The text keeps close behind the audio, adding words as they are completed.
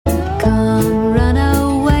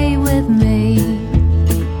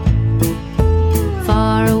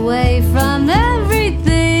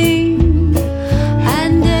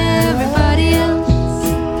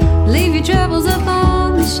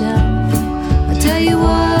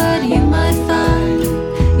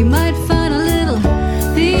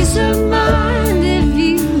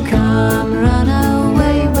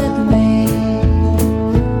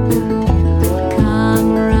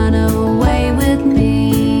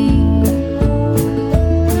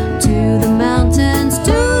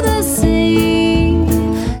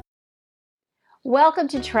Welcome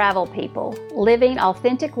to Travel People, living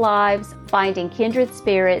authentic lives, finding kindred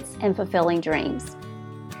spirits, and fulfilling dreams.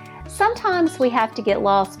 Sometimes we have to get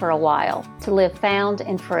lost for a while to live found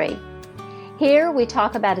and free. Here we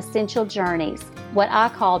talk about essential journeys, what I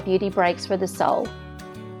call beauty breaks for the soul.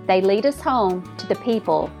 They lead us home to the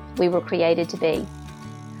people we were created to be.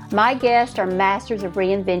 My guests are masters of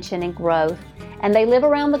reinvention and growth, and they live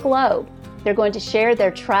around the globe. They're going to share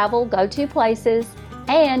their travel go-to places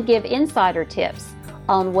and give insider tips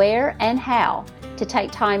on where and how to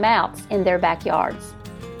take time outs in their backyards.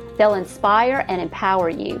 They'll inspire and empower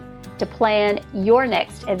you to plan your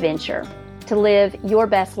next adventure, to live your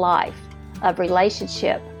best life of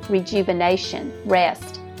relationship, rejuvenation,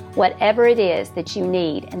 rest, whatever it is that you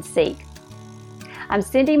need and seek. I'm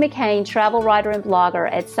Cindy McCain, travel writer and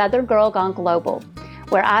blogger at Southern Girl Gone Global,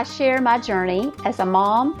 where I share my journey as a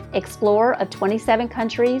mom, explorer of 27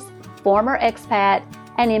 countries, former expat,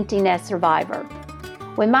 and empty nest survivor.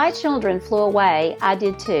 When my children flew away, I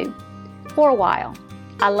did too. For a while,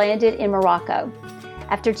 I landed in Morocco.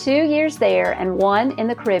 After 2 years there and 1 in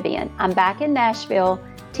the Caribbean, I'm back in Nashville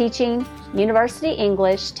teaching university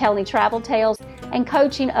English, telling travel tales, and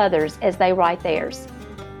coaching others as they write theirs.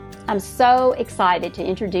 I'm so excited to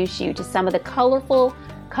introduce you to some of the colorful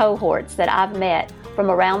cohorts that I've met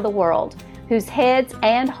from around the world, whose heads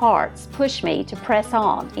and hearts push me to press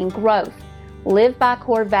on in growth, live by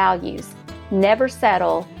core values, never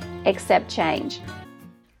settle, accept change.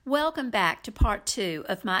 Welcome back to part 2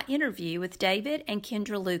 of my interview with David and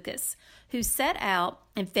Kendra Lucas, who set out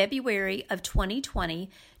in February of 2020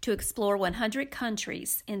 to explore 100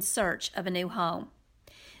 countries in search of a new home.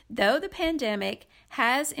 Though the pandemic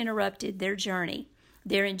has interrupted their journey,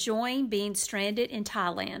 they're enjoying being stranded in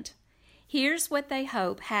Thailand. Here's what they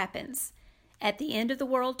hope happens at the end of the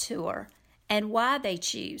world tour and why they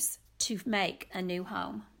choose to make a new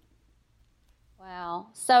home. Wow.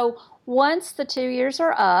 So once the 2 years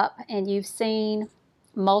are up and you've seen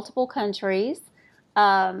multiple countries,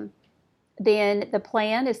 then the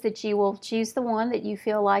plan is that you will choose the one that you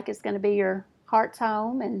feel like is going to be your heart's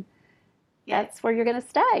home, and that's where you're going to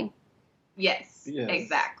stay. Yes,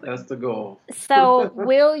 exactly. That's the goal. So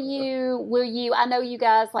will you, I know you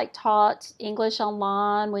guys taught English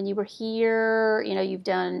online when you were here, you've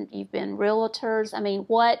been realtors. I mean,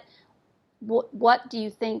 what do you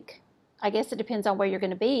think? I guess it depends on where you're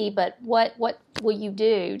going to be, but what will you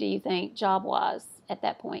do you think, job-wise at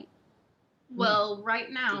that point? Well,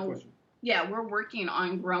 right now, we're working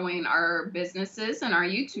on growing our businesses and our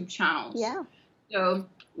YouTube channels. Yeah. So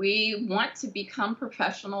we want to become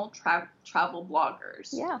professional travel bloggers.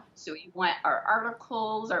 Yeah. So we want our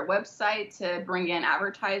articles, our website to bring in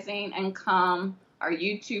advertising income, our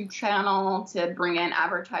YouTube channel to bring in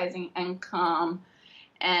advertising income.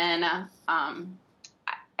 And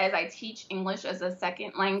as I teach English as a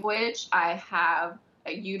second language, I have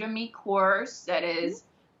a Udemy course that is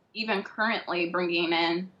even currently bringing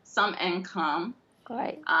in some income.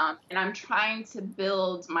 Great. And I'm trying to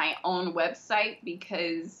build my own website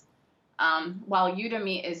because while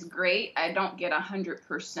Udemy is great, I don't get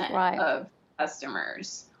 100% of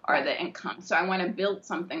customers or the income. So I want to build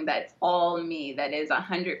something that's all me, that is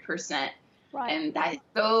 100%. Right. And that is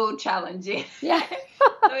so challenging. Yeah.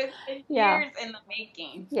 So it's been years in the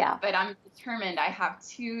making. Yeah. But I'm determined. I have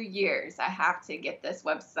 2 years. I have to get this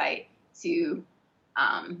website to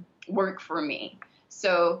work for me.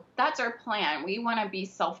 So that's our plan. We want to be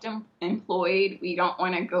self-employed. We don't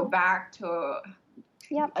want to go back to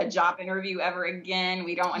a job interview ever again.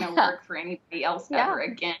 We don't want to work for anybody else ever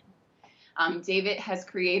again. David has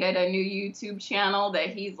created a new YouTube channel that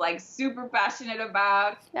he's super passionate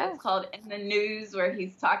about. It's called In the News, where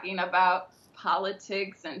he's talking about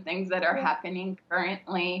politics and things that are happening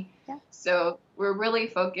currently. Yeah. So we're really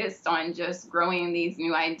focused on just growing these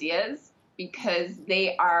new ideas because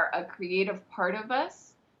they are a creative part of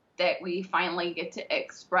us that we finally get to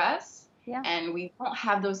express. Yeah. And we don't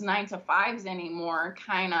have those 9-to-5s anymore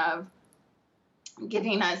kind of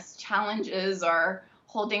giving us challenges or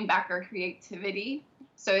holding back our creativity.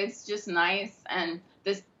 So it's just nice. And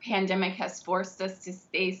this pandemic has forced us to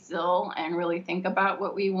stay still and really think about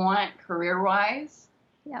what we want career-wise.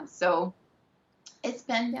 Yeah. So it's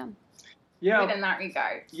been good in that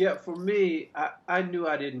regard. Yeah, for me, I knew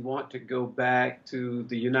I didn't want to go back to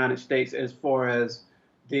the United States as far as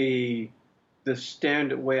the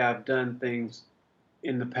standard way I've done things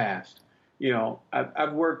in the past.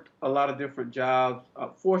 I've worked a lot of different jobs.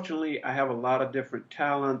 Fortunately, I have a lot of different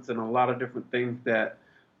talents and a lot of different things that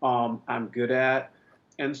I'm good at.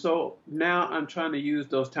 And so now I'm trying to use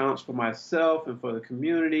those talents for myself and for the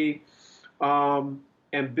community.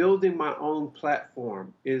 and building my own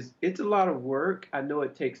platform it's a lot of work. I know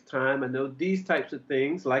it takes time. I know these types of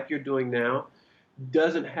things like you're doing now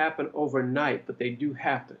doesn't happen overnight, but they do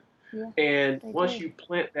happen. Yeah, And they once do. you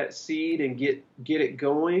plant that seed and get it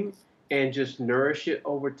going and just nourish it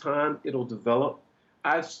over time, it'll develop.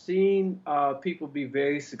 I've seen people be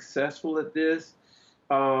very successful at this.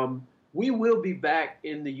 We will be back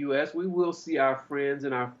in the U.S. We will see our friends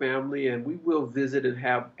and our family, and we will visit and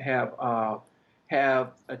have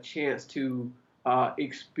a chance to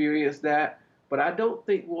experience that. But I don't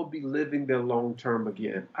think we'll be living there long term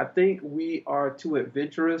again. I think we are too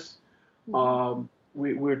adventurous. Mhm.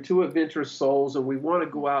 We're two adventurous souls, and we want to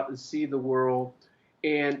go out and see the world.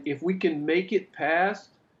 And if we can make it past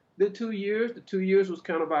the 2 years was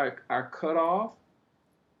kind of our cutoff.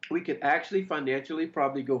 We could actually financially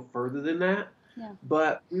probably go further than that. Yeah.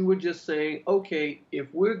 But we were just saying, okay, if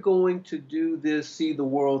we're going to do this see the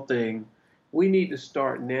world thing, we need to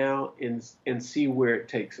start now and see where it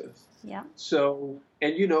takes us. Yeah. So,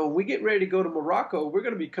 and when we get ready to go to Morocco, we're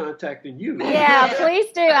going to be contacting you. Yeah,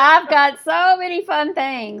 please do. I've got so many fun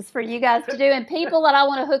things for you guys to do, and people that I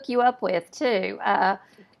want to hook you up with too,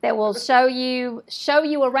 that will show you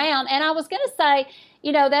around. And I was going to say,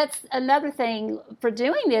 that's another thing for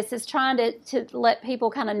doing this is trying to let people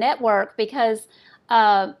kind of network because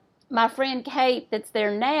my friend Kate that's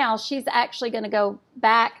there now, she's actually going to go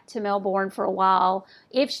back to Melbourne for a while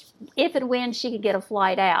if and when she could get a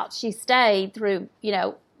flight out. She stayed through,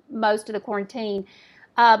 most of the quarantine.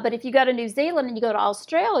 But if you go to New Zealand and you go to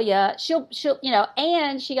Australia, she'll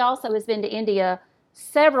and she also has been to India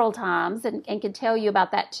several times and can tell you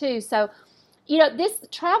about that too. So, this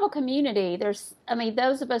travel community,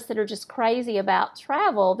 those of us that are just crazy about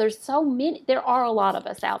travel, there are a lot of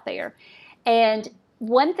us out there. And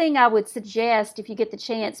one thing I would suggest if you get the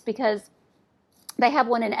chance, because they have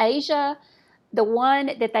one in Asia, the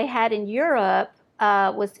one that they had in Europe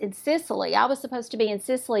was in Sicily. I was supposed to be in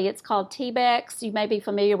Sicily. It's called TBEX. You may be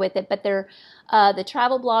familiar with it, but they're the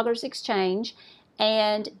Travel Bloggers Exchange.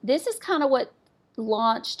 And this is kind of what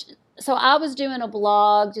launched. So I was doing a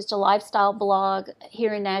blog, just a lifestyle blog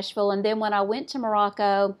here in Nashville. And then when I went to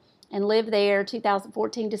Morocco and lived there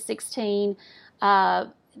 2014 to 16, I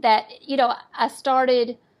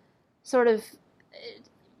started sort of,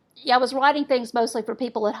 I was writing things mostly for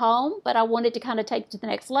people at home, but I wanted to kind of take it to the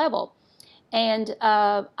next level. And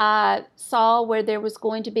I saw where there was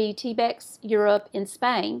going to be TBEX Europe in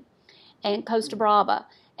Spain and Costa Brava.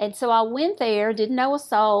 And so I went there, didn't know a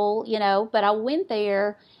soul, but I went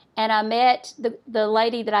there and I met the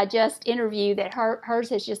lady that I just interviewed that hers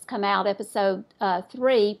has just come out, episode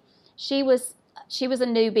 3. She was a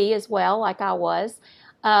newbie as well, like I was.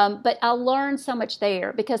 But I learned so much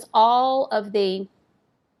there because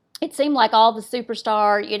it seemed like all the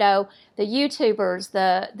superstar, the YouTubers,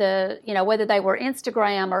 the whether they were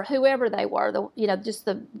Instagram or whoever they were, just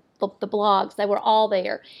the blogs, they were all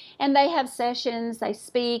there. And they have sessions, they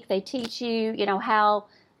speak, they teach you, how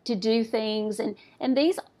to do things. And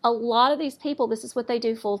a lot of these people, this is what they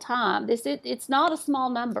do full time. It's not a small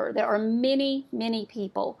number. There are many, many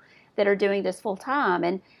people that are doing this full time.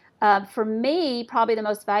 And for me, probably the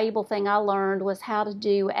most valuable thing I learned was how to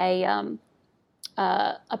do a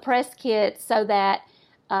press kit so that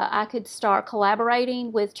I could start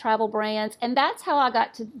collaborating with travel brands. And that's how I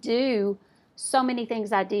got to do so many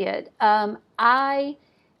things I did. I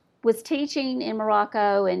was teaching in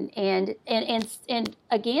Morocco and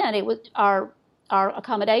again, it was our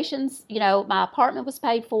accommodations, my apartment was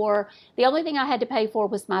paid for. The only thing I had to pay for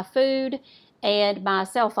was my food and my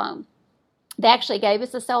cell phone. They actually gave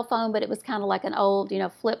us a cell phone, but it was kind of like an old,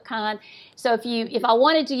 flip kind. So if I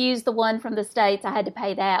wanted to use the one from the States, I had to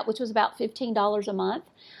pay that, which was about $15 a month.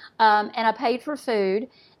 And I paid for food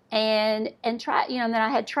and then I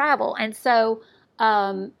had travel. And so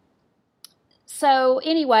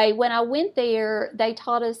anyway, when I went there, they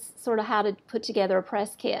taught us sort of how to put together a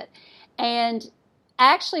press kit. And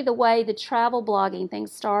actually the way the travel blogging thing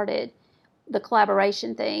started, the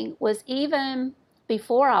collaboration thing, was even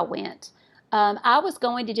before I went. I was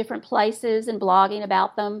going to different places and blogging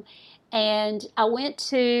about them. And I went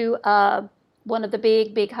to one of the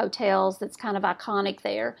big hotels that's kind of iconic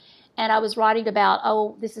there. And I was writing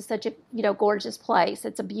about, this is such a, gorgeous place.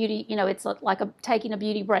 It's a beauty, it's like taking a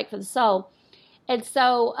beauty break for the soul. And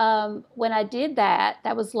so when I did that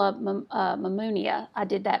was La Mamounia I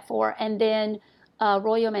did that for. And then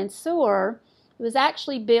Royal Mansour, it was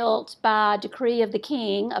actually built by decree of the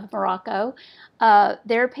King of Morocco.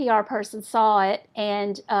 Their PR person saw it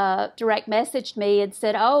and direct messaged me and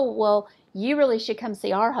said, "Oh, well, you really should come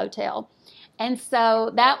see our hotel." And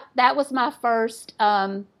so that was my first,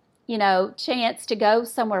 chance to go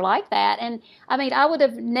somewhere like that. And I mean, I would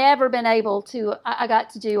have never been able to. I got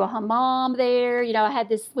to do a hammam there. I had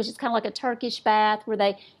this, which is kind of like a Turkish bath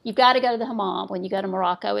where you've got to go to the hammam when you go to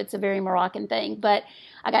Morocco. It's a very Moroccan thing. But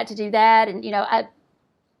I got to do that, and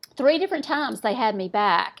 3 different times they had me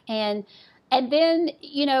back, and then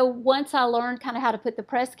once I learned kind of how to put the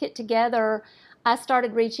press kit together, I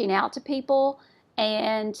started reaching out to people,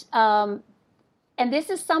 and this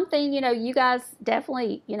is something, you guys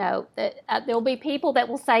definitely, that there'll be people that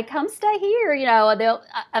will say, come stay here.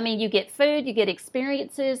 You get food, you get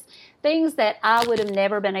experiences, things that I would have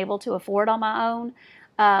never been able to afford on my own.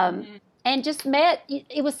 And just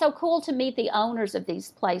it was so cool to meet the owners of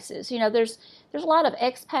these places. There's a lot of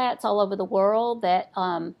expats all over the world that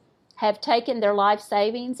have taken their life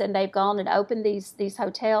savings and they've gone and opened these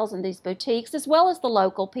hotels and these boutiques, as well as the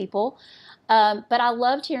local people. But I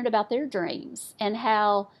loved hearing about their dreams and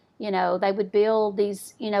how, they would build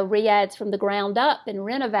these, riads from the ground up and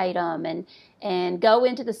renovate them and go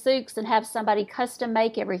into the souks and have somebody custom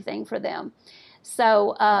make everything for them.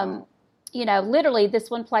 So, literally this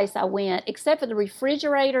one place I went, except for the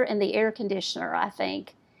refrigerator and the air conditioner, I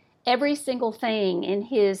think, every single thing in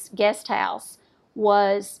his guest house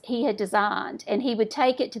he had designed. And he would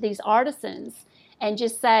take it to these artisans and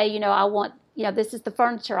just say, I want, this is the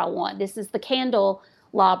furniture I want. This is the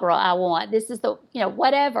candelabra I want. This is the,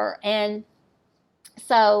 whatever. And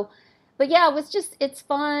so, but yeah, it's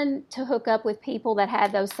fun to hook up with people that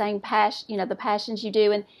have those same passion, the passions you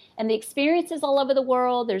do, and the experiences all over the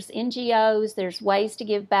world. There's NGOs, there's ways to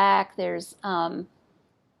give back. There's, I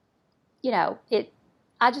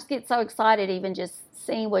just get so excited even just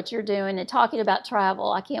seeing what you're doing and talking about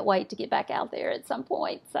travel. I can't wait to get back out there at some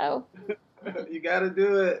point. So. You got to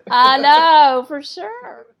do it. I know, for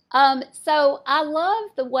sure. So I love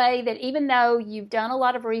the way that even though you've done a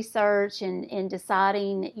lot of research in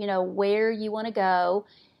deciding, where you want to go,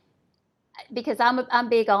 because I'm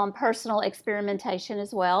big on personal experimentation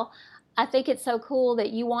as well. I think it's so cool that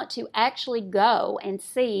you want to actually go and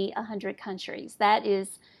see 100 countries. That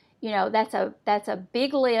is, that's a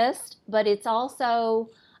big list, but it's also,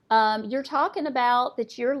 you're talking about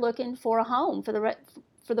that you're looking for a home for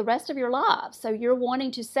the rest of your lives. So you're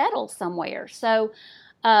wanting to settle somewhere. So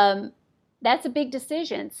that's a big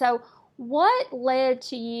decision. So what led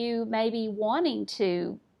to you maybe wanting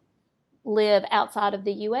to live outside of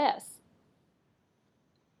the U.S.?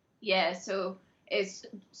 Yeah, so it's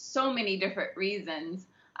so many different reasons,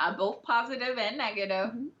 both positive and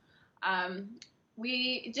negative.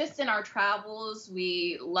 We just in our travels,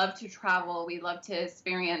 we love to travel. We love to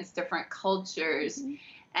experience different cultures.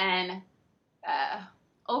 And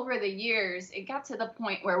over the years, it got to the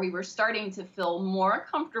point where we were starting to feel more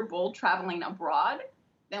comfortable traveling abroad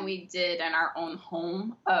than we did in our own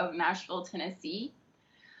home of Nashville, Tennessee.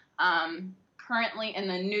 Currently in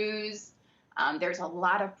the news, there's a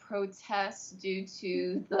lot of protests due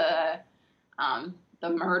to the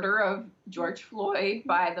murder of George Floyd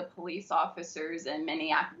by the police officers in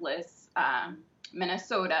Minneapolis,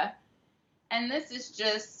 Minnesota. And this is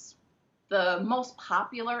just the most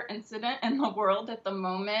popular incident in the world at the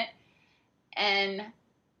moment.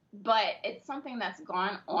 But it's something that's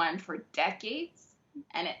gone on for decades.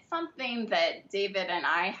 And it's something that David and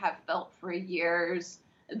I have felt for years,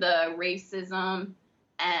 the racism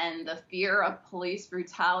and the fear of police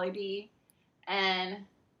brutality. And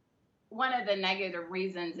one of the negative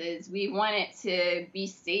reasons is we want it to be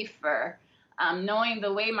safer. Knowing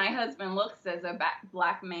the way my husband looks as a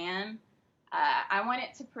Black man, I want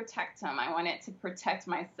it to protect him. I want it to protect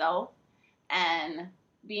myself. And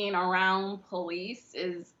being around police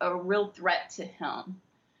is a real threat to him.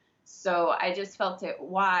 So I just felt it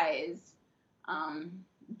wise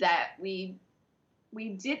that we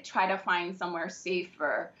did try to find somewhere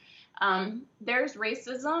safer. There's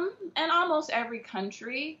racism in almost every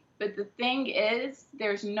country, but the thing is,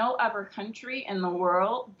 there's no other country in the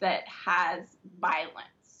world that has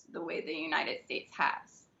violence the way the United States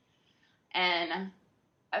has. And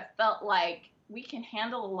I felt like we can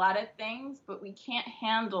handle a lot of things, but we can't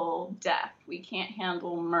handle death. We can't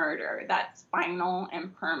handle murder. That's final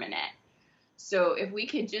and permanent. So if we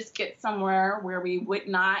could just get somewhere where we would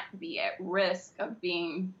not be at risk of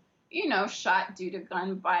being, shot due to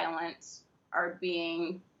gun violence or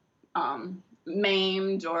being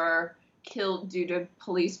maimed or killed due to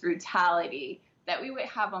police brutality, that we would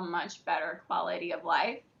have a much better quality of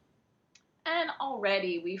life. And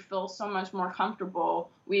already we feel so much more comfortable.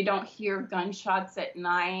 We don't hear gunshots at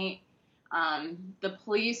night. The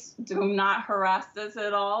police do not harass us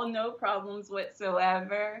at all. No problems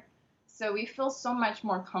whatsoever. So we feel so much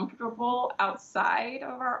more comfortable outside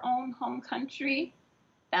of our own home country.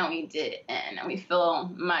 than we did in, and we feel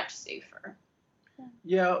much safer.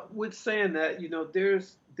 Yeah, with saying that,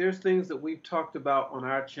 there's things that we've talked about on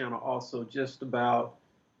our channel also, just about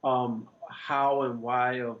how and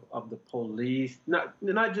why of the police, not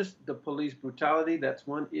just the police brutality, that's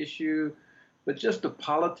one issue, but just the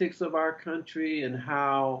politics of our country and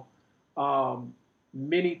how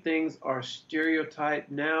many things are stereotyped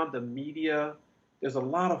now. The media, there's a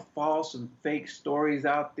lot of false and fake stories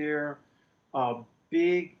out there. Uh,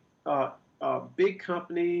 big big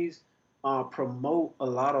companies promote a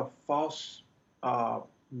lot of false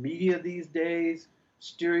media these days,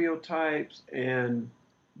 stereotypes, and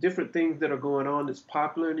different things that are going on that's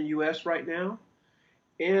popular in the U.S. right now.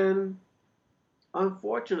 And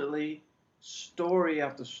unfortunately, story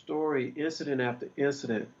after story, incident after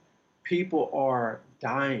incident, people are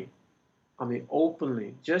dying. I mean,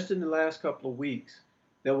 openly. Just in the last couple of weeks,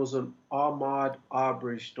 there was an Ahmaud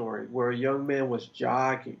Arbery story where a young man was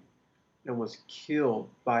jogging and was killed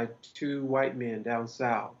by two white men down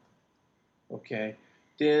south. Okay.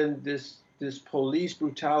 Then this police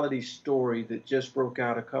brutality story that just broke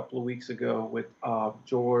out a couple of weeks ago with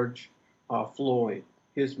George Floyd,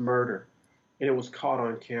 his murder, and it was caught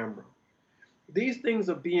on camera. These things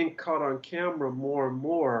are being caught on camera more and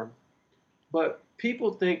more, but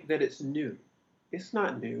people think that it's new. It's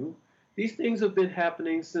not new. These things have been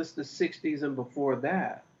happening since the 60s and before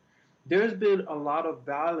that. There's been a lot of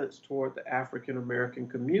violence toward the African American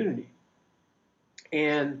community.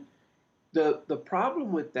 And the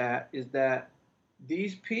problem with that is that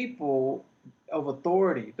these people of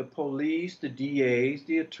authority, the police, the DAs,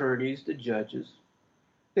 the attorneys, the judges,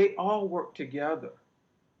 they all work together.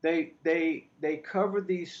 They cover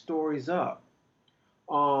these stories up.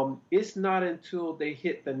 It's not until they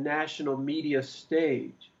hit the national media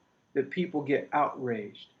stage that people get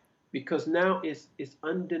outraged, because now it's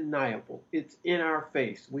undeniable. It's in our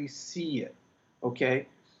face. We see it. Okay,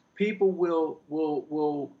 people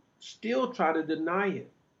will still try to deny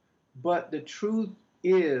it, but the truth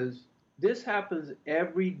is this happens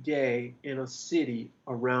every day in a city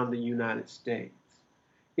around the United States.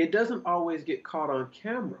 It doesn't always get caught on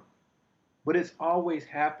camera, but it's always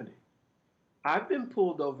happening. I've been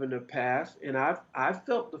pulled over in the past, and I've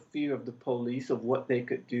felt the fear of the police, of what they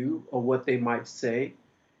could do or what they might say.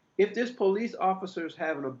 If this police officer is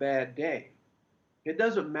having a bad day, it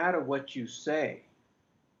doesn't matter what you say.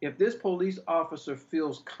 If this police officer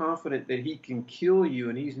feels confident that he can kill you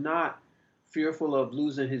and he's not fearful of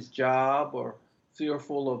losing his job or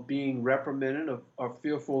fearful of being reprimanded or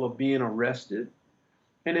fearful of being arrested,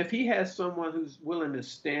 and if he has someone who's willing to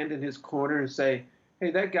stand in his corner and say, hey,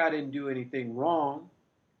 that guy didn't do anything wrong,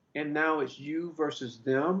 and now it's you versus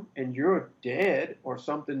them, and you're dead or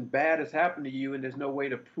something bad has happened to you and there's no way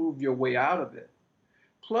to prove your way out of it.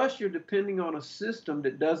 Plus, you're depending on a system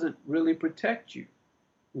that doesn't really protect you.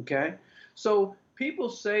 Okay? So people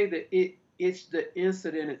say that it's the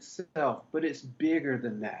incident itself, but it's bigger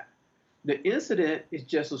than that. The incident is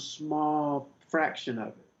just a small fraction of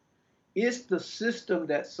it. It's the system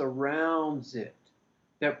that surrounds it,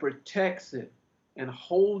 that protects it, and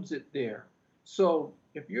holds it there. So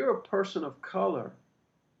if you're a person of color,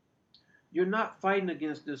 you're not fighting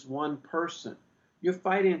against this one person. You're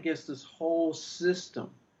fighting against this whole system.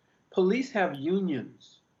 Police have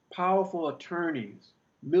unions, powerful attorneys,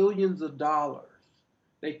 millions of dollars.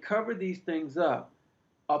 They cover these things up.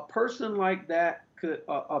 A person like that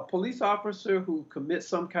a police officer who commits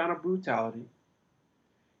some kind of brutality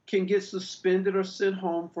can get suspended or sent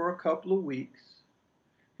home for a couple of weeks.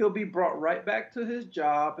 He'll be brought right back to his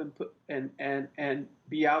job and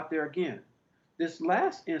be out there again. This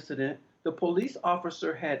last incident, the police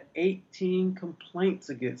officer had 18 complaints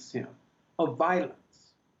against him of violence.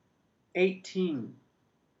 18.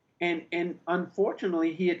 And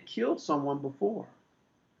unfortunately, he had killed someone before.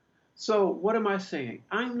 So what am I saying?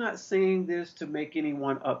 I'm not saying this to make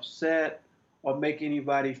anyone upset or make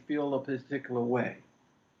anybody feel a particular way.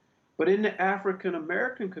 But in the African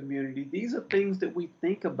American community, these are things that we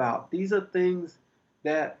think about. These are things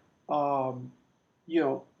that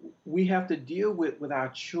we have to deal with our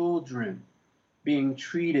children being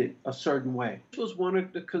treated a certain way. This was one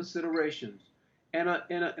of the considerations. And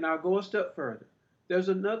I'll go a step further. There's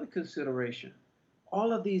another consideration.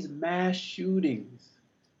 All of these mass shootings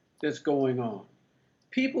that's going on.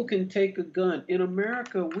 People can take a gun. In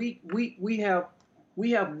America, we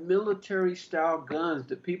have military style guns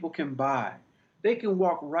that people can buy. They can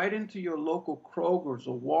walk right into your local Kroger's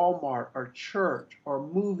or Walmart or church or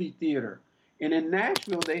movie theater. And in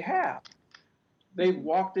Nashville, they have. They've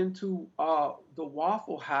walked into the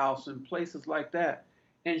Waffle House and places like that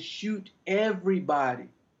and shoot everybody.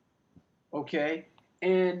 Okay?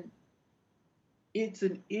 And it's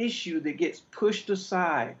an issue that gets pushed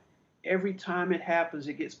aside. Every time it happens,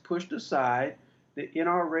 it gets pushed aside. The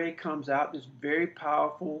NRA comes out, this very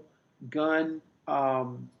powerful gun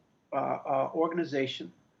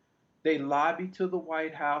organization. They lobby to the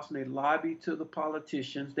White House and they lobby to the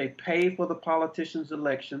politicians. They pay for the politicians'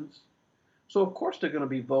 elections. So, of course, they're going to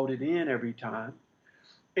be voted in every time.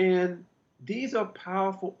 And these are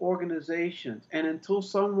powerful organizations. And until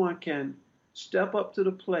someone can step up to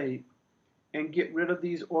the plate and get rid of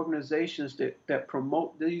these organizations that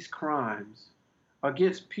promote these crimes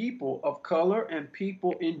against people of color and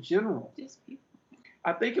people in general.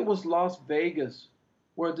 I think it was Las Vegas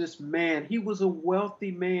where this man, he was a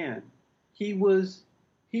wealthy man. He was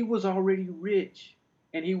already rich,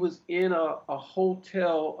 and he was in a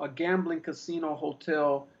hotel, a gambling casino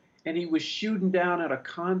hotel, and he was shooting down at a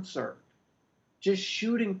concert, just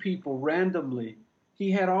shooting people randomly.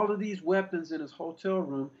 He had all of these weapons in his hotel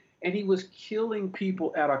room, and he was killing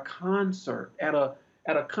people at a concert, at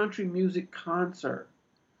a country music concert.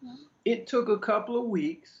 Yeah. It took a couple of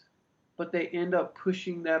weeks, but they end up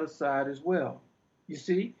pushing that aside as well. You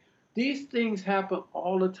see, these things happen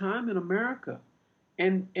all the time in America.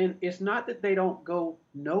 And it's not that they don't go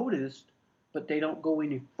noticed, but they don't go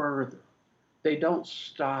any further. They don't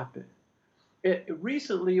stop it.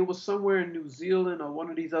 Recently, it was somewhere in New Zealand or one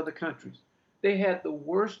of these other countries. They had the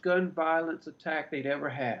worst gun violence attack they'd ever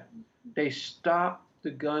had. They stopped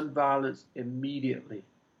the gun violence immediately.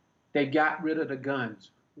 They got rid of the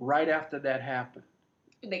guns right after that happened.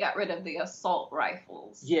 They got rid of the assault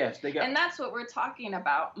rifles. Yes, they got. And that's what we're talking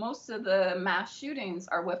about. Most of the mass shootings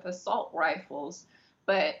are with assault rifles,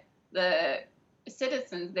 but the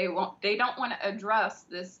citizens, they don't want to address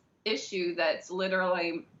this issue that's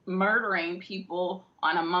literally murdering people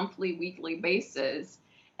on a monthly, weekly basis.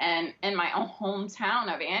 And in my own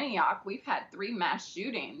hometown of Antioch, we've had 3 mass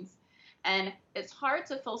shootings. And it's hard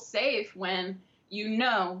to feel safe when you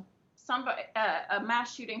know a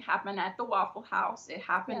mass shooting happened at the Waffle House. It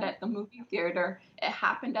happened at the movie theater. It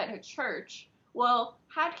happened at a church. Well,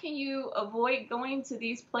 how can you avoid going to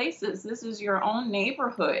these places? This is your own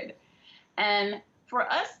neighborhood. And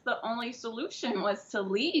for us, the only solution was to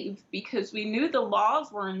leave because we knew the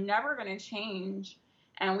laws were never going to change.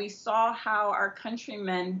 And we saw how our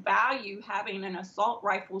countrymen value having an assault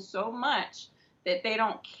rifle so much that they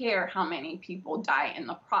don't care how many people die in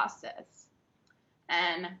the process.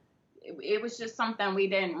 And it was just something we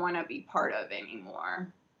didn't want to be part of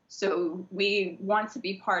anymore. So we want to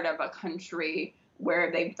be part of a country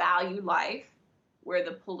where they value life, where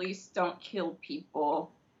the police don't kill people,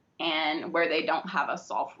 and where they don't have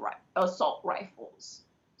assault rifles.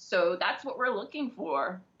 So that's what we're looking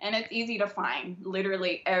for. And it's easy to find.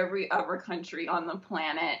 Literally every other country on the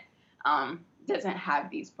planet doesn't have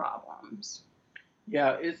these problems.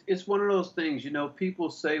 Yeah, it's one of those things,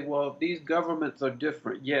 people say, well, these governments are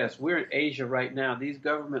different. Yes, we're in Asia right now. These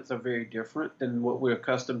governments are very different than what we're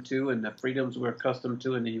accustomed to and the freedoms we're accustomed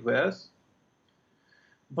to in the U.S.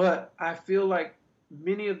 But I feel like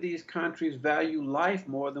many of these countries value life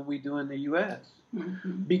more than we do in the U.S.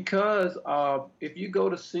 Mm-hmm. Because if you go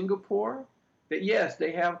to Singapore, yes,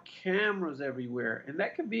 they have cameras everywhere. And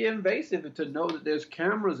that can be invasive to know that there's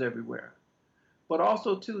cameras everywhere. But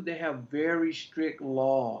also, too, they have very strict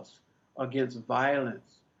laws against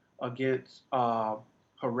violence, against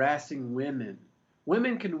harassing women.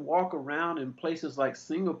 Women can walk around in places like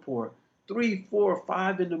Singapore 3, 4,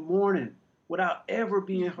 5 in the morning without ever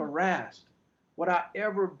being harassed, without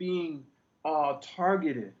ever being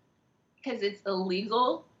targeted. Because it's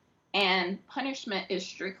illegal and punishment is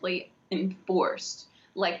strictly enforced.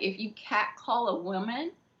 Like if you catcall a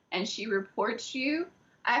woman and she reports you,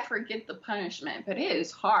 I forget the punishment, but it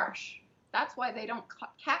is harsh. That's why they don't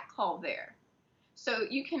catcall there. So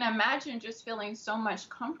you can imagine just feeling so much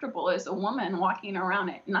comfortable as a woman walking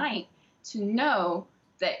around at night to know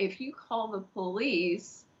that if you call the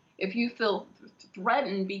police, if you feel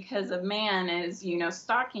threatened because a man is,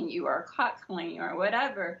 stalking you or catcalling you or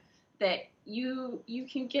whatever, that you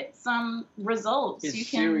can get some results. It's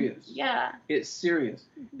serious. Yeah. It's serious.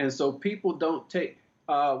 Mm-hmm. And so people don't take...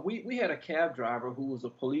 We had a cab driver who was a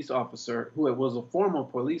police officer, who was a former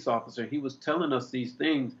police officer. He was telling us these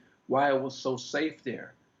things, why it was so safe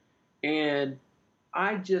there. And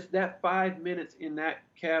that 5 minutes in that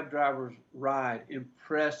cab driver's ride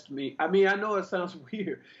impressed me. I mean, I know it sounds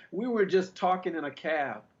weird. We were just talking in a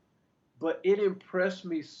cab, but it impressed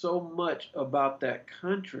me so much about that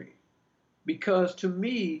country. Because to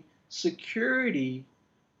me, security,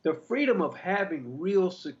 the freedom of having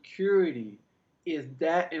real security is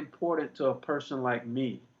that important to a person like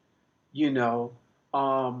me.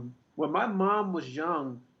 When my mom was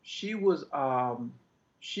young, she was I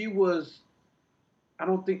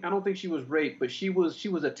don't think she was raped, but she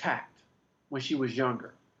was attacked when she was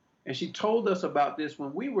younger. And she told us about this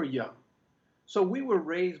when we were young. So we were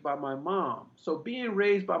raised by my mom. So being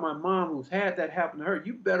raised by my mom who's had that happen to her,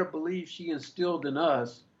 you better believe she instilled in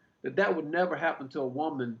us that that would never happen to a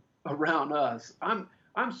woman around us. I'm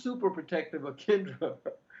super protective of Kendra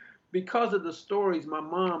because of the stories my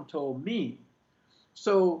mom told me.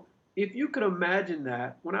 So if you could imagine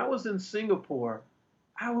that, when I was in Singapore,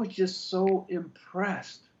 I was just so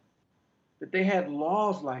impressed that they had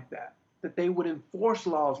laws like that they would enforce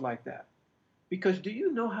laws like that. Because do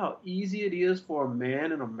you know how easy it is for a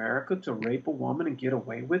man in America to rape a woman and get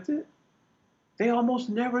away with it? They almost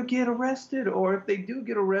never get arrested, or if they do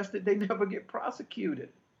get arrested, they never get prosecuted.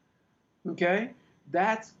 Okay?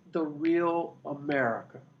 That's the real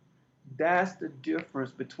America. That's the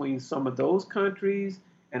difference between some of those countries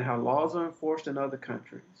and how laws are enforced in other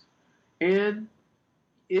countries. And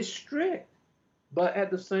it's strict. But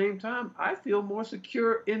at the same time, I feel more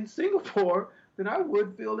secure in Singapore than I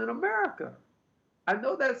would feel in America. I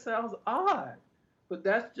know that sounds odd, but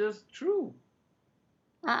that's just true.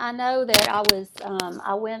 I know that I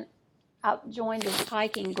joined this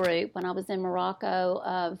hiking group when I was in Morocco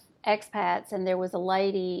of expats, and there was a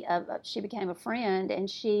lady, she became a friend, and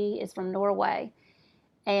she is from Norway.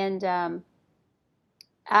 And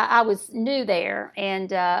I was new there,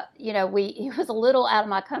 and it was a little out of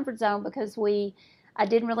my comfort zone because I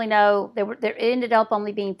didn't really know there ended up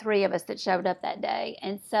only being three of us that showed up that day,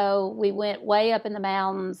 and so we went way up in the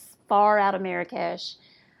mountains, far out of Marrakesh,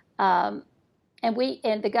 um, and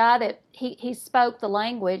the guy that he spoke the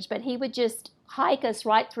language, but he would just hike us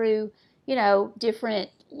right through, different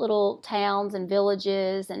little towns and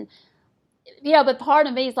villages, and but part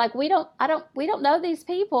of me is like, we don't know these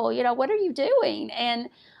people. What are you doing? And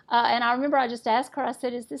I remember I just asked her. I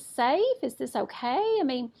said, "Is this safe? Is this okay?" I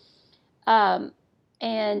mean, um,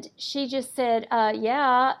 and she just said,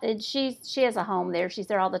 "Yeah." And she has a home there. She's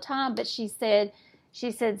there all the time. But she said,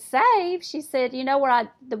 "Safe." She said,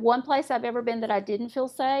 the one place I've ever been that I didn't feel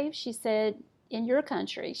safe. She said, "In your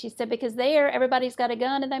country." She said, "Because there everybody's got a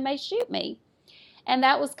gun and they may shoot me." And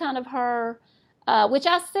that was kind of her, which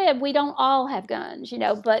I said we don't all have guns,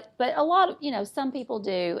 but a lot of, some people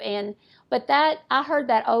do. And but that I heard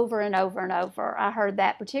that over and over and over. I heard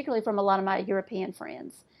that particularly from a lot of my European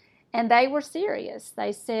friends, and they were serious.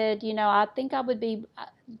 They said, "I think I would be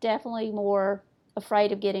definitely more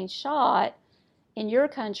afraid of getting shot in your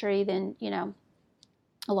country than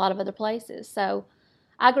a lot of other places." So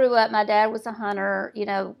I grew up. My dad was a hunter.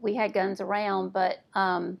 We had guns around,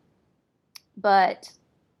 but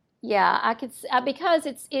yeah, I could because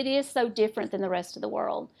it is so different than the rest of the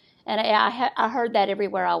world, and I heard that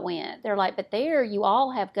everywhere I went. They're like, "But there, you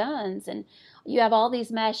all have guns, and you have all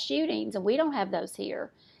these mass shootings, and we don't have those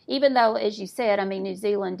here." Even though, as you said, I mean, New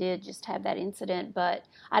Zealand did just have that incident, but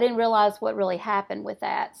I didn't realize what really happened with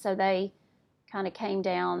that. So they kind of came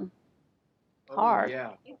down Oh, hard.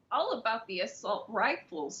 yeah. It's all about the assault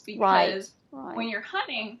rifles Right, because when right, you're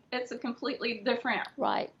hunting, it's a completely different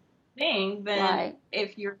right, thing than right,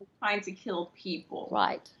 if you're trying to kill people.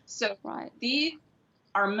 right, So right. these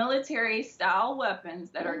are military style weapons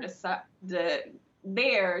that are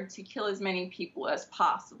there to kill as many people as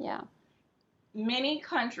possible. Yeah, Many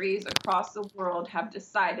countries across the world have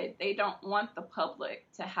decided they don't want the public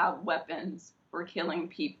to have weapons for killing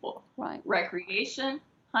people. right. Recreation,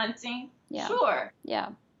 hunting, Yeah, sure, yeah,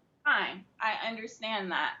 fine. I understand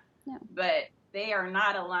that. yeah. But they're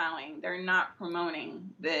not promoting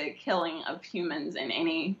the killing of humans in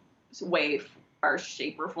any way or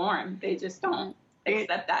shape or form. They just don't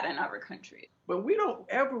accept that in other countries. But we don't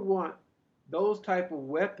ever want those type of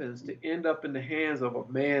weapons to end up in the hands of a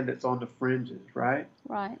man that's on the fringes, right?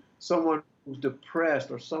 Right, Someone who's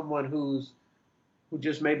depressed, or someone who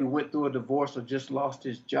just maybe went through a divorce or just lost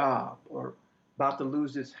his job or about to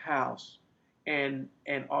lose his house, and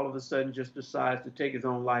all of a sudden just decides to take his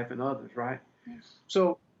own life and others, right? yes,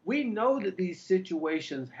 So we know that these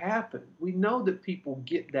situations happen. We know that people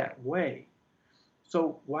get that way.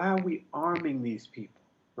 So why are we arming these people,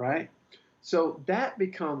 right? So that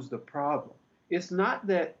becomes the problem. It's not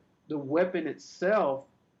that the weapon itself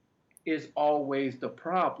is always the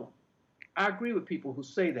problem. I agree with people who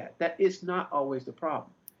say that it's not always the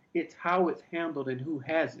problem. It's how it's handled and who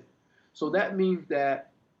has it. So that means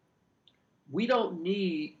that we don't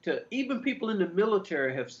need to, even people in the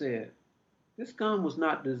military have said, this gun was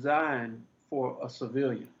not designed for a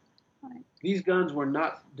civilian. right, These guns were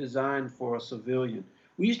not designed for a civilian.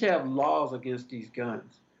 We used to have laws against these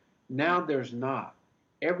guns. Now there's not.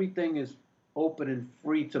 Everything is open and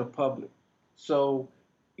free to the public. So,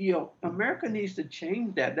 America needs to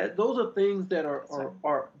change that. Those are things that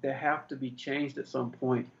are that have to be changed at some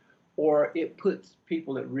point, or it puts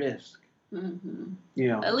people at risk. Mm-hmm.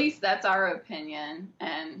 Yeah. At least that's our opinion,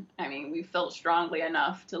 and I mean, we felt strongly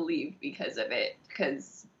enough to leave because of it,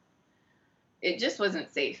 because it just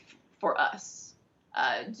wasn't safe for us,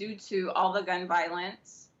 due to all the gun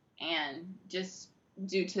violence and just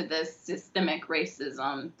due to the systemic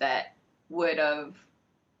racism that would have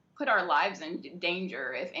put our lives in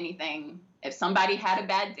danger. If anything, if somebody had a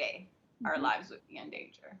bad day, our lives would be in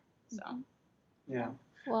danger. So, yeah.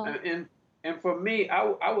 Well, and for me,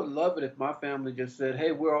 I would love it if my family just said,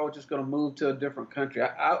 "Hey, we're all just going to move to a different country."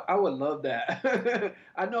 I would love that.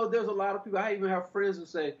 I know there's a lot of people. I even have friends who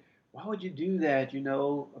say, "Why would you do that?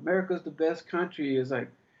 America's the best country." It's like,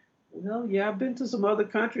 well, yeah, I've been to some other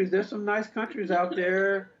countries. There's some nice countries out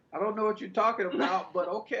there. I don't know what you're talking about, but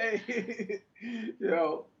okay.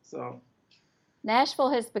 So. Nashville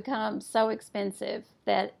has become so expensive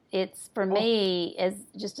that it's, for me, as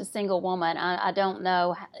just a single woman, I don't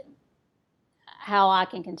know how I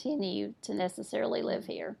can continue to necessarily live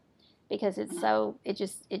here, because it's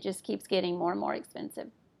it just keeps getting more and more expensive.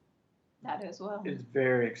 that as well. It's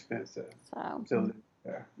very expensive. So to live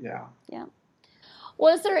there. Yeah. yeah.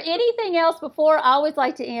 Was there anything else before? I always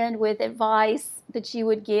like to end with advice that you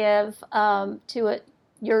would give to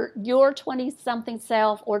your 20-something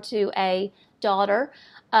self, or to a daughter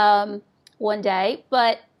one day.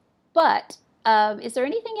 But is there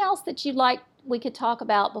anything else that you'd like we could talk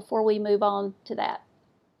about before we move on to that?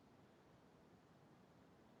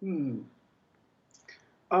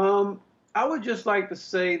 I would just like to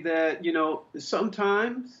say that,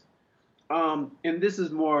 sometimes, and this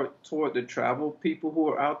is more toward the travel people who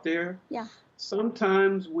are out there. Yeah.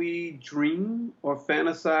 Sometimes we dream or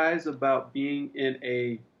fantasize about being in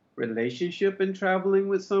a relationship and traveling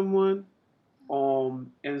with someone.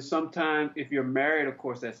 And sometimes if you're married, of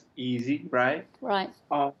course, that's easy, right? Right.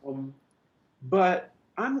 But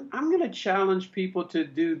I'm going to challenge people to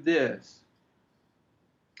do this.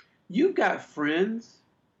 You've got friends,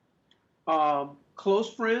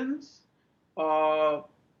 close friends, not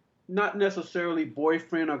necessarily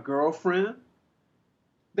boyfriend or girlfriend,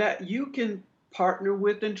 that you can partner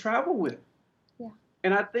with and travel with. Yeah.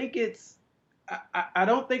 And I think I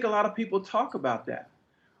don't think a lot of people talk about that.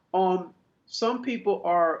 Some people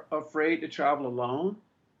are afraid to travel alone,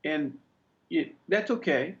 and that's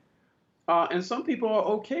okay. And some people are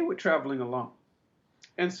okay with traveling alone.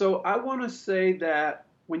 And so I want to say that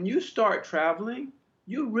when you start traveling,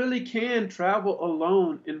 you really can travel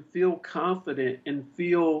alone and feel confident and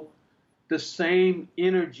feel the same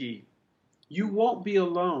energy. You won't be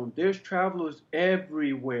alone. There's travelers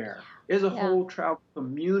everywhere. There's a whole travel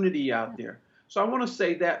community out there. So I want to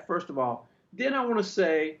say that, first of all. Then I want to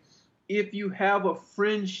say, if you have a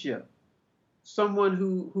friendship, someone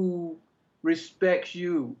who respects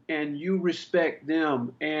you and you respect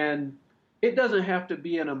them, and it doesn't have to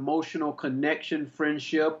be an emotional connection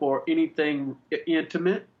friendship or anything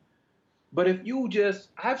intimate, but if you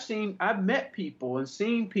I've met people and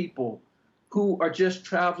seen people who are just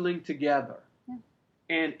traveling together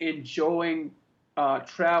and enjoying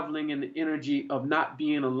traveling in the energy of not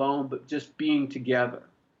being alone, but just being together.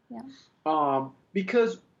 Yeah.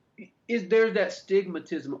 Because there's that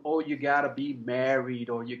stigmatism, oh, you got to be married,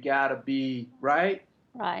 or you got to be, right?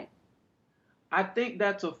 Right. I think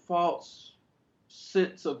that's a false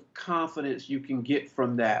sense of confidence you can get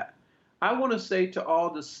from that. I want to say to all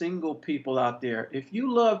the single people out there, if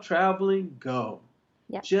you love traveling, go.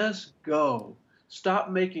 Yep. Just go. Stop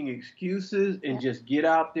making excuses and just get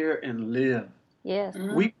out there and live. Yes.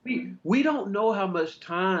 We don't know how much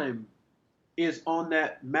time is on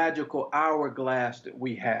that magical hourglass that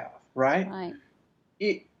we have, right?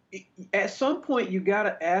 Right. At some point, you got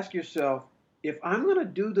to ask yourself, if I'm going to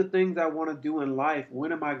do the things I want to do in life,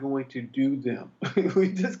 when am I going to do them? We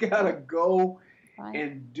just got to go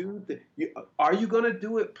and do are you going to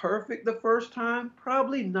do it perfect the first time?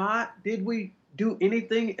 Probably not. Did we do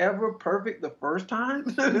anything ever perfect the first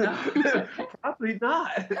time? No. Probably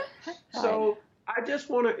not. Right. So I just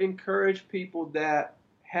want to encourage people that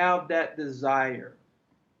have that desire.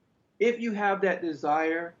 If you have that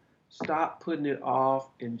desire, stop putting it off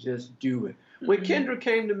and just do it. When Kendra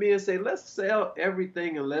came to me and said, let's sell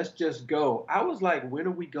everything and let's just go, I was like, when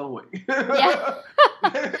are we going? Yeah,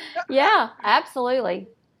 yeah, absolutely.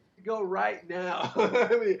 Go right now.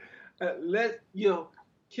 I mean,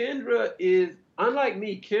 Kendra is, unlike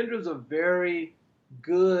me, Kendra's a very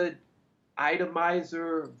good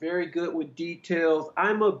itemizer, very good with details.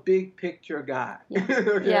 I'm a big picture guy. Yeah.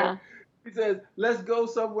 Okay? Yeah. He says, let's go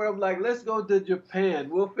somewhere. I'm like, let's go to Japan.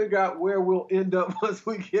 We'll figure out where we'll end up once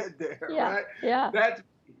we get there, Yeah. right? Yeah. That's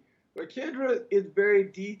but Kendra is very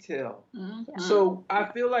detailed. Mhm. So I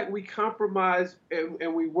feel like we compromise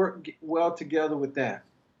and we work well together with that.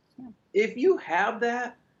 Yeah. If you have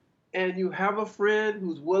that and you have a friend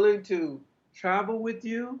who's willing to travel with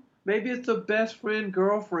you, maybe it's a best friend,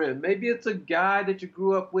 girlfriend, maybe it's a guy that you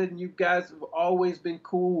grew up with and you guys have always been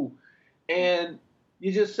cool. And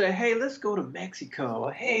you just say, hey, let's go to Mexico.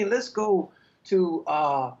 Or, hey, let's go to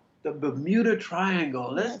the Bermuda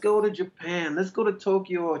Triangle. Let's Yes. go to Japan. Let's go to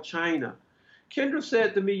Tokyo or China. Kendra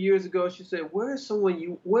said to me years ago, she said, where's somewhere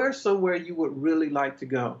you would really like to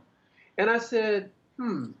go? And I said,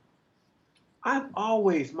 I've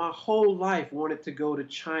always, my whole life, wanted to go to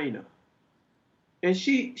China. And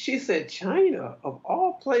she said, China, of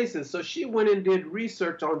all places. So she went and did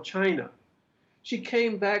research on China. She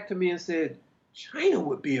came back to me and said, China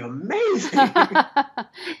would be amazing.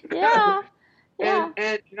 Yeah. Yeah.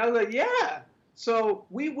 And I was like, yeah. So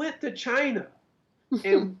we went to China,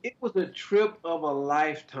 and it was a trip of a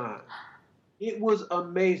lifetime. It was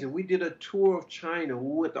amazing. We did a tour of China.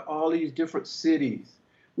 We went to all these different cities.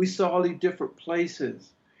 We saw all these different places.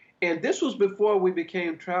 And this was before we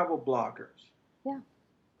became travel bloggers. Yeah.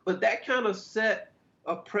 But that kind of set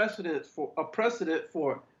a precedent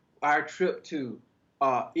for our trip to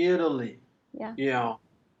Italy. Yeah. You know,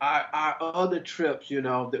 our other trips, you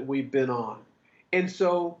know, that we've been on. And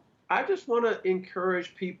so I just want to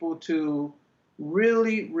encourage people to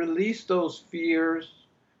really release those fears.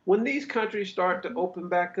 When these countries start to open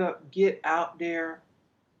back up, get out there,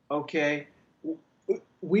 okay?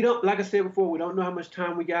 We don't, like I said before, we don't know how much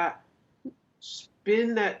time we got.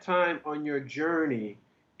 Spend that time on your journey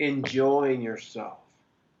enjoying yourself.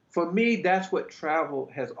 For me, that's what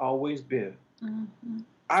travel has always been. Mm-hmm.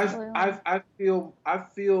 I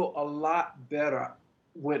feel a lot better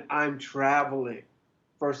when I'm traveling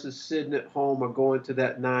versus sitting at home or going to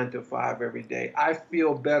that 9 to 5 every day. I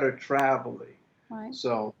feel better traveling. Right.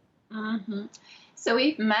 So. Mm-hmm. So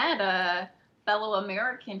we've met a fellow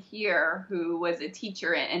American here who was a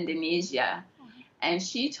teacher in Indonesia, and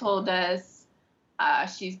she told us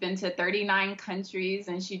she's been to 39 countries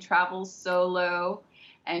and she travels solo,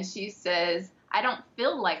 and she says, I don't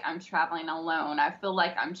feel like I'm traveling alone. I feel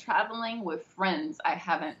like I'm traveling with friends I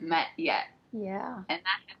haven't met yet. Yeah. And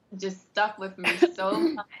that just stuck with me so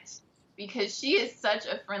much because she is such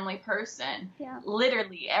a friendly person. Yeah.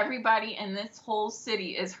 Literally, everybody in this whole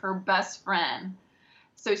city is her best friend.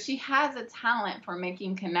 So she has a talent for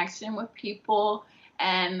making connection with people.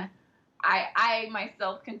 And I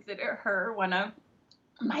myself consider her one of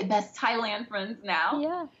my best Thailand friends now.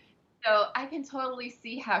 Yeah. So I can totally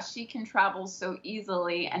see how she can travel so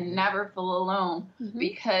easily and never feel alone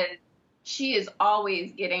because she is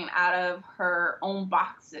always getting out of her own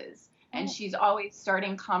boxes, and she's always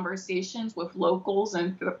starting conversations with locals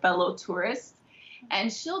and fellow tourists.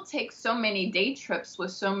 And she'll take so many day trips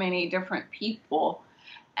with so many different people.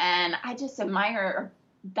 And I just admire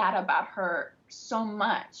that about her so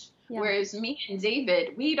much. Yeah. Whereas me and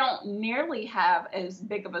David, we don't nearly have as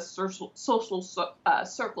big of a social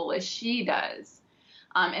circle as she does.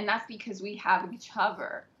 And that's because we have each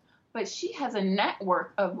other. But she has a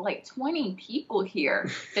network of like 20 people here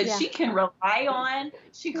that she can rely on.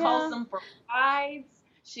 She calls them for rides.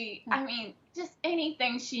 I mean, just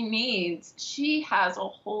anything she needs. She has a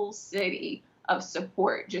whole city of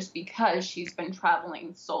support just because she's been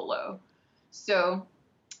traveling solo. So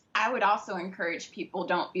I would also encourage people,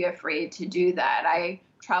 don't be afraid to do that. I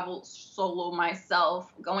traveled solo myself,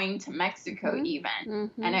 going to Mexico even,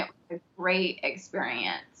 and it was a great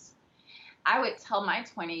experience. I would tell my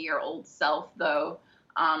 20-year-old self, though,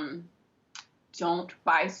 don't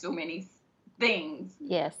buy so many things.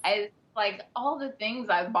 Yes. Like all the things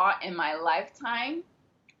I bought in my lifetime,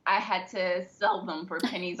 I had to sell them for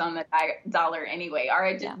pennies on the dollar anyway, or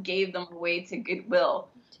I just gave them away to Goodwill.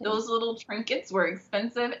 Those little trinkets were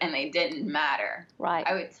expensive and they didn't matter. Right.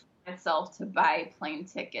 I would tell myself to buy plane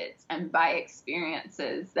tickets and buy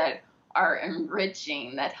experiences that are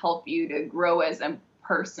enriching, that help you to grow as a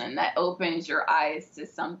person, that opens your eyes to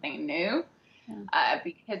something new.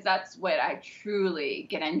 Because that's what I truly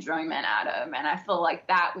get enjoyment out of. And I feel like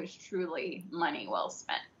that was truly money well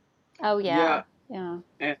spent. Oh, yeah. Yeah.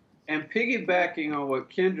 And piggybacking on what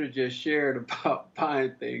Kendra just shared about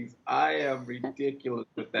buying things, I am ridiculous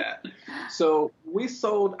with that. So we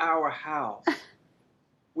sold our house.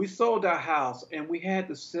 And we had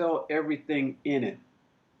to sell everything in it.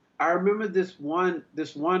 I remember this one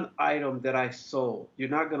item that I sold. You're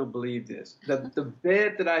not going to believe this. The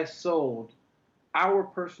bed that I sold, our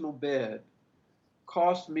personal bed,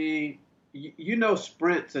 cost me you know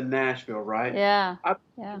Sprint's in Nashville, right? Yeah. I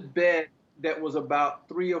Yeah. bought a bed that was about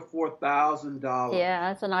 $3,000 or $4,000. Yeah,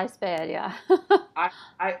 that's a nice bed. Yeah.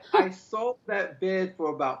 I sold that bed for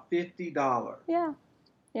about $50. Yeah.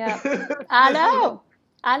 Yeah. I This was, know.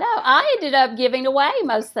 I know. I ended up giving away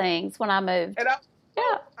most things when I moved. and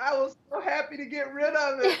Yeah. I was so happy to get rid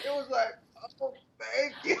of it. It was like, oh,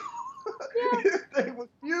 thank you. Yeah. This thing was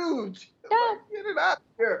huge. I'm Yeah. like, get it out of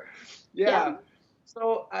here. Yeah. Yeah.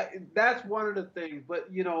 So that's one of the things. But,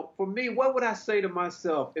 for me, what would I say to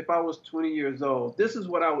myself if I was 20 years old? This is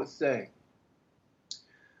what I would say.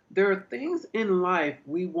 There are things in life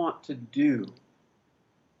we want to do,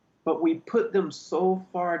 but we put them so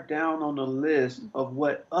far down on the list of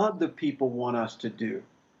what other people want us to do.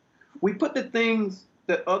 We put the things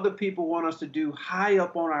that other people want us to do high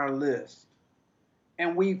up on our list,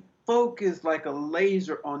 and we focus like a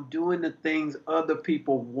laser on doing the things other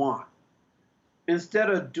people want instead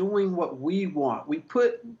of doing what we want. We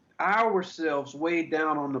put ourselves way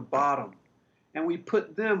down on the bottom, and we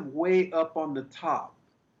put them way up on the top.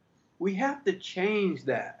 We have to change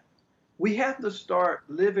that. We have to start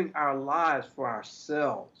living our lives for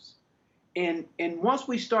ourselves. And once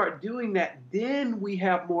we start doing that, then we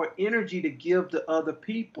have more energy to give to other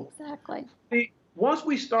people. Exactly. See, once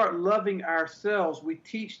we start loving ourselves, we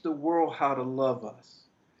teach the world how to love us.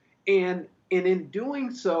 And in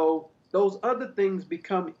doing so, those other things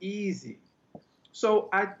become easy. So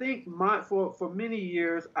I think for many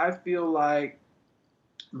years, I feel like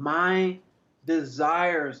my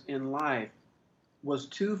desires in life was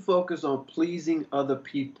too focused on pleasing other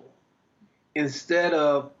people instead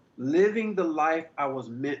of living the life I was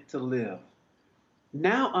meant to live.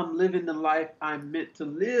 Now I'm living the life I'm meant to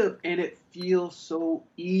live, and it feels so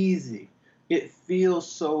easy. It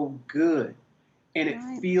feels so good, and it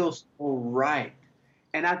feels so right.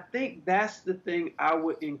 And I think that's the thing I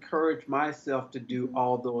would encourage myself to do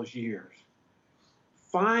all those years.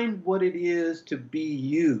 Find what it is to be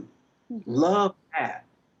you. Love that.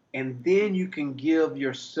 And then you can give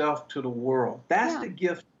yourself to the world. That's the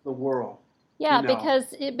gift of the world. Yeah,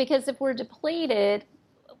 because if we're depleted,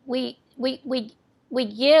 we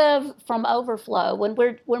give from overflow. When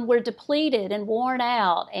we're depleted and worn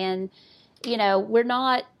out, and we're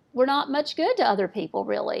not much good to other people,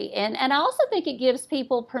 really. And I also think it gives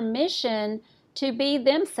people permission to be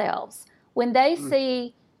themselves. When they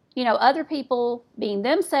see other people being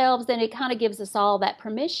themselves, then it kind of gives us all that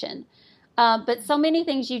permission. But so many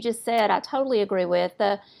things you just said, I totally agree with.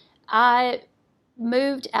 I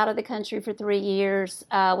moved out of the country for 3 years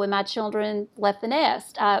when my children left the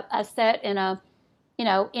nest. I sat in a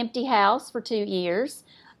empty house for 2 years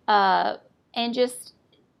and just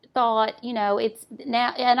thought, it's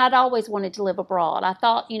now, and I'd always wanted to live abroad. I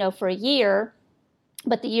thought, for a year,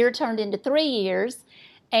 but the year turned into 3 years.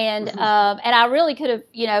 And I really could have,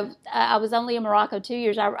 I was only in Morocco 2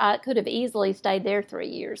 years. I could have easily stayed there 3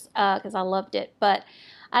 years because I loved it. But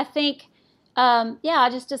I think, I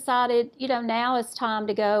just decided, now it's time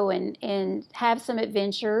to go and have some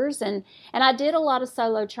adventures. And I did a lot of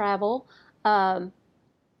solo travel, while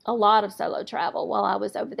I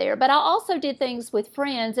was over there. But I also did things with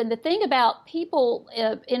friends. And the thing about people,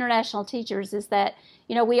 international teachers, is that,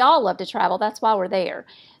 we all love to travel. That's why we're there.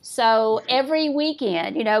 So every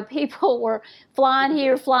weekend, people were flying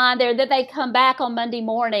here, flying there. Then they come back on Monday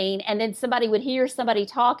morning, and then somebody would hear somebody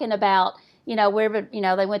talking about, wherever,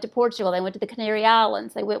 they went to Portugal, they went to the Canary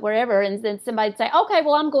Islands, they went wherever, and then somebody'd say, okay,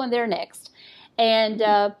 well, I'm going there next. And,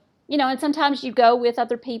 and sometimes you go with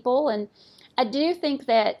other people. And I do think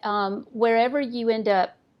that wherever you end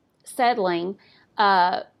up settling,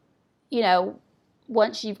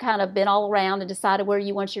 once you've kind of been all around and decided where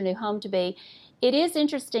you want your new home to be, it is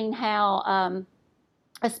interesting how,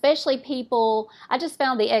 especially people, I just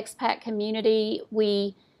found the expat community,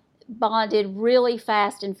 we bonded really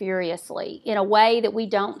fast and furiously in a way that we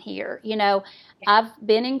don't here. I've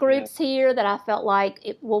been in groups here that I felt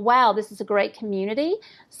like, wow, this is a great community.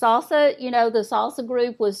 Salsa, the salsa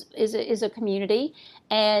group is a community.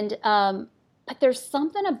 And, but there's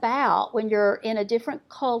something about when you're in a different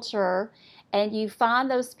culture and you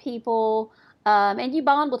find those people, and you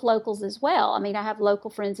bond with locals as well. I mean, I have local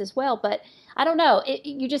friends as well, but I don't know.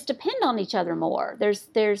 You just depend on each other more. There's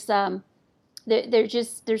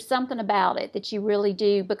something about it that you really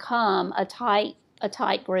do become a tight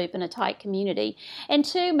group and a tight community. And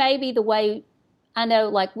two, maybe the way I know,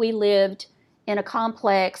 like we lived in a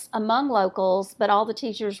complex among locals, but all the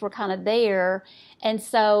teachers were kind of there. And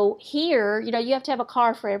so here, you have to have a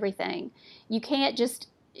car for everything. You can't just,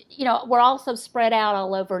 we're also spread out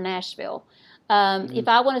all over Nashville. If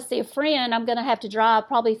I want to see a friend, I'm going to have to drive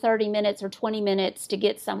probably 30 minutes or 20 minutes to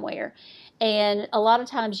get somewhere. And a lot of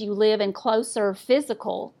times you live in closer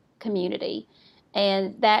physical community,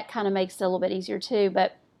 and that kind of makes it a little bit easier too.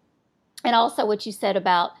 But, and also what you said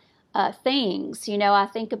about things, you know, I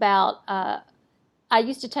think about, I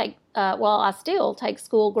used to take, I still take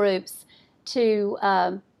school groups to,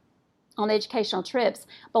 on educational trips.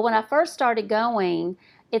 But when I first started going,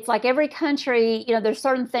 it's like every country, you know, there's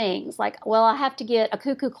certain things like, well, I have to get a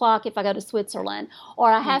cuckoo clock if I go to Switzerland, or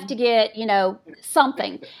I have to get, you know,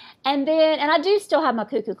 something. And then, and I do still have my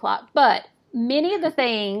cuckoo clock, but many of the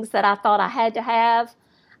things that I thought I had to have,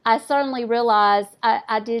 I certainly realized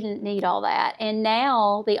I didn't need all that. And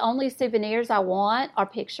now the only souvenirs I want are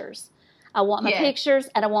pictures. I want my pictures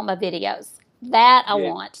and I want my videos. That I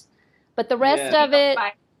want. But the rest of it.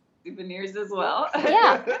 Buy souvenirs as well.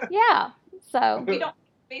 Yeah. So we don't have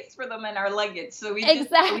space for them in our luggage, so we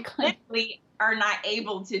literally are not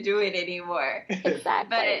able to do it anymore.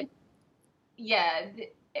 Exactly. But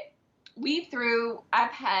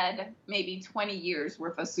I've had maybe 20 years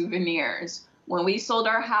worth of souvenirs. When we sold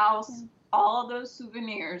our house, all of those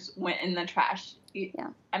souvenirs went in the trash.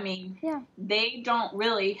 I mean, they don't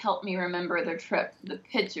really help me remember the trip. The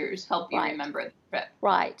pictures help you remember the trip.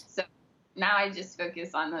 Right. So now I just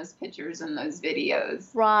focus on those pictures and those videos.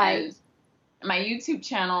 Right. And my YouTube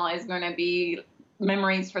channel is going to be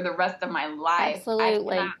memories for the rest of my life.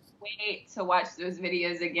 Absolutely. I cannot wait to watch those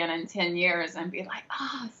videos again in 10 years and be like,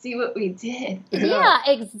 see what we did. Yeah,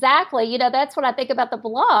 exactly. You know, that's what I think about the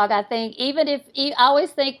blog. I think I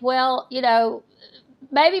always think, well, you know,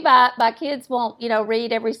 maybe my kids won't, you know,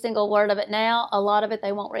 read every single word of it now. A lot of it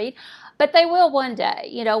they won't read, but they will one day.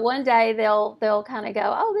 You know, one day they'll kind of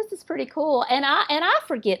go, oh, this is pretty cool. And I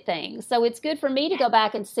forget things, so it's good for me to go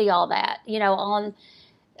back and see all that, you know,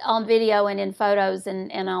 on video and in photos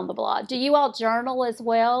and on the blog. Do you all journal as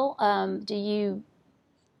well? Do you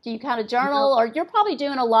kind of journal, or you're probably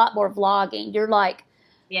doing a lot more vlogging? You're like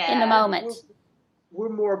in the moment. We're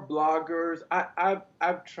more bloggers.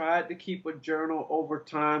 I've tried to keep a journal over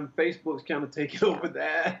time. Facebook's kind of taken over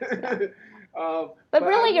that. But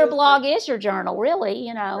really, your blog is your journal, really,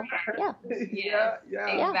 you know. Yeah.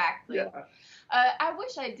 Exactly. Yeah. I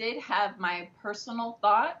wish I did have my personal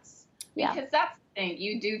thoughts, because that's the thing.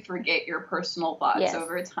 You do forget your personal thoughts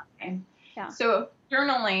over time. Yeah. So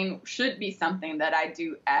journaling should be something that I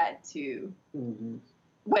do add to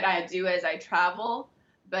what I do as I travel.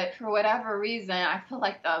 But for whatever reason, I feel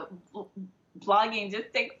like the blogging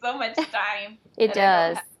just takes so much time. It does. I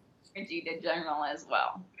don't have energy to journal as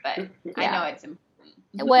well. But I know it's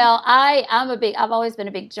important. Well, I've always been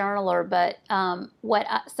a big journaler, but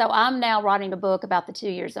so I'm now writing a book about the 2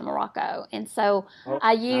 years in Morocco, and so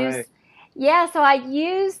I use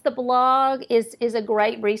the blog is a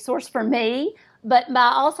great resource for me. But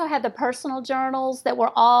I also have the personal journals that were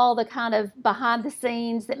all the kind of behind the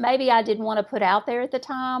scenes that maybe I didn't want to put out there at the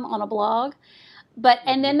time on a blog.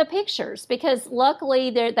 And then the pictures, because luckily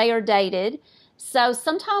they are dated. So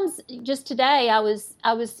sometimes, just today, I was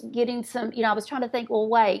getting some, you know, I was trying to think, well,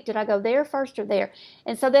 wait, did I go there first or there?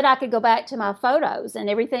 And so then I could go back to my photos, and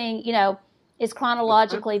everything, you know, is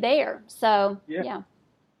chronologically there. So yeah.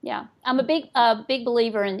 I'm a big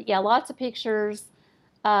believer in lots of pictures.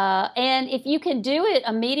 And if you can do it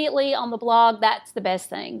immediately on the blog, that's the best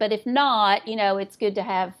thing. But if not, you know, it's good to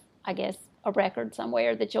have, I guess, a record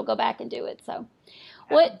somewhere that you'll go back and do it. So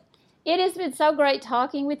it has been so great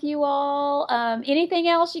talking with you all. Anything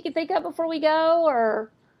else you can think of before we go,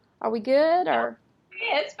 or are we good? Or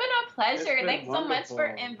it's been a pleasure. Thanks so much for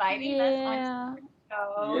inviting us on the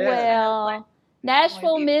show. Well,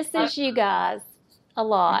 Nashville misses you guys a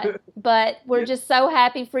lot, but we're just so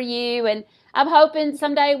happy for you, and I'm hoping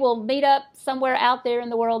someday we'll meet up somewhere out there in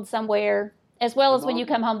the world somewhere, as well as when you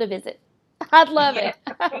come home to visit. I'd love it.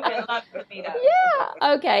 We would love to meet up.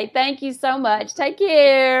 Yeah. Okay. Thank you so much. Take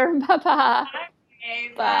care. Bye-bye.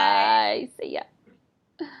 Okay, bye. See ya.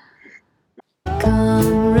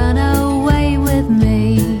 Come run out.